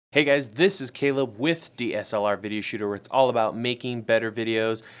Hey guys, this is Caleb with DSLR Video Shooter, where it's all about making better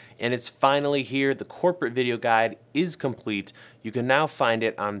videos, and it's finally here. The corporate video guide is complete. You can now find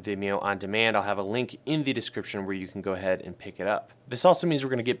it on Vimeo on demand. I'll have a link in the description where you can go ahead and pick it up. This also means we're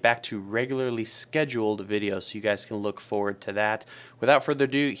going to get back to regularly scheduled videos, so you guys can look forward to that. Without further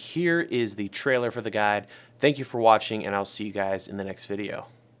ado, here is the trailer for the guide. Thank you for watching, and I'll see you guys in the next video.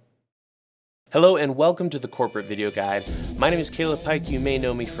 Hello and welcome to the Corporate Video Guide. My name is Caleb Pike. You may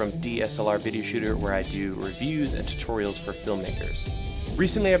know me from DSLR Video Shooter, where I do reviews and tutorials for filmmakers.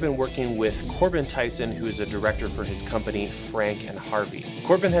 Recently I've been working with Corbyn Tyson, who is a director for his company Frank and Harvey.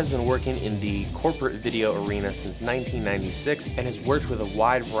 Corbyn has been working in the corporate video arena since 1996 and has worked with a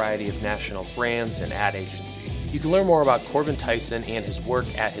wide variety of national brands and ad agencies. You can learn more about Corbyn Tyson and his work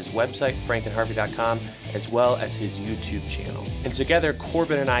at his website, frankandharvey.com, as well as his YouTube channel. And together,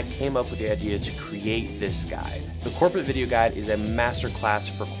 Corbyn and I came up with the idea to create this guide. The Corporate Video Guide is a masterclass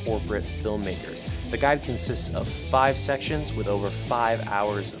for corporate filmmakers. The guide consists of 5 sections with over 5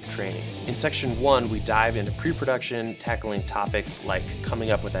 hours of training. In section 1, we dive into pre-production, tackling topics like coming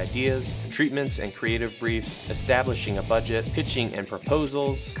up with ideas, treatments and creative briefs, establishing a budget, pitching and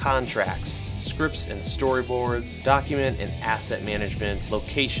proposals, contracts, scripts and storyboards, document and asset management,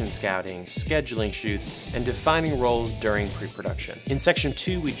 location scouting, scheduling shoots, and defining roles during pre-production. In section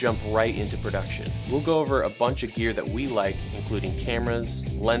 2, we jump right into production. We'll go over a bunch of gear that we like, including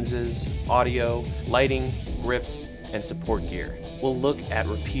cameras, lenses, audio, lighting, grip, and support gear. We'll look at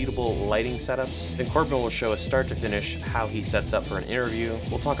repeatable lighting setups. Then Corbyn will show us start to finish how he sets up for an interview.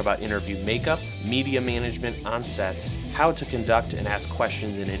 We'll talk about interview makeup, media management on set, how to conduct and ask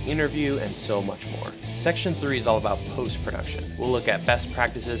questions in an interview, and so much more. Section 3 is all about post-production. We'll look at best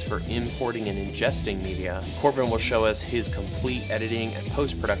practices for importing and ingesting media. Corbyn will show us his complete editing and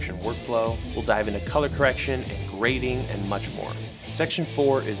post-production workflow. We'll dive into color correction and grading and much more. Section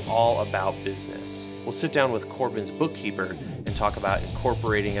 4 is all about business. We'll sit down with Corbyn's bookkeeper and talk about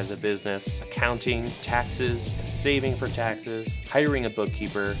incorporating as a business, accounting, taxes and saving for taxes, hiring a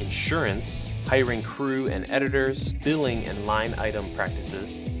bookkeeper, insurance, hiring crew and editors, billing and line item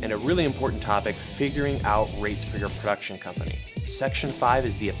practices, and a really important topic, figuring out rates for your production company. Section 5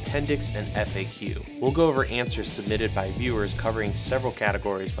 is the Appendix and FAQ. We'll go over answers submitted by viewers covering several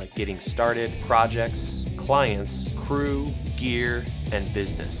categories like getting started, projects, clients, crew, gear, and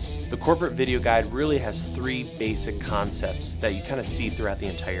business. The Corporate Video Guide really has 3 basic concepts that you kind of see throughout the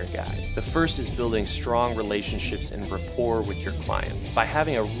entire guide. The first is building strong relationships and rapport with your clients. By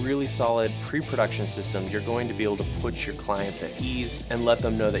having a really solid pre-production system, you're going to be able to put your clients at ease and let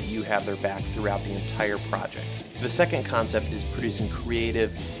them know that you have their back throughout the entire project. The second concept is producing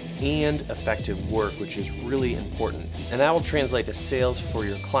creative and effective work, which is really important. And that will translate to sales for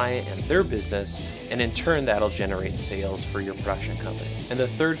your client and their business, and in turn that'll generate sales for your production company. And the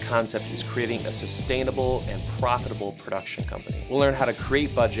third concept is creating a sustainable and profitable production company. We'll learn how to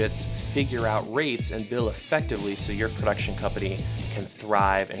create budgets, figure out rates, and bill effectively so your production company can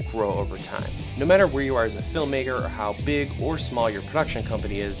thrive and grow over time. No matter where you are as a filmmaker or how big or small your production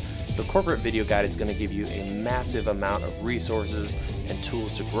company is, the Corporate Video Guide is going to give you a massive amount of resources and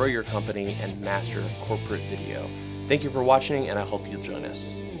tools to grow your company and master corporate video. Thank you for watching, and I hope you'll join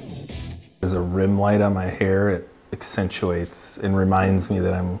us. There's a rim light on my hair. It accentuates and reminds me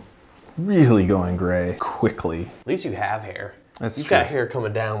that I'm really going gray quickly. At least you have hair. That's You've true. got hair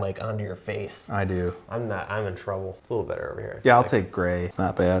coming down like onto your face. I do. I'm in trouble. It's a little better over here. Yeah, I'll take gray. It's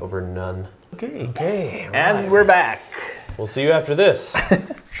not bad. Over none. Okay. Okay. And we're back. We'll see you after this.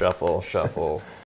 Shuffle, shuffle.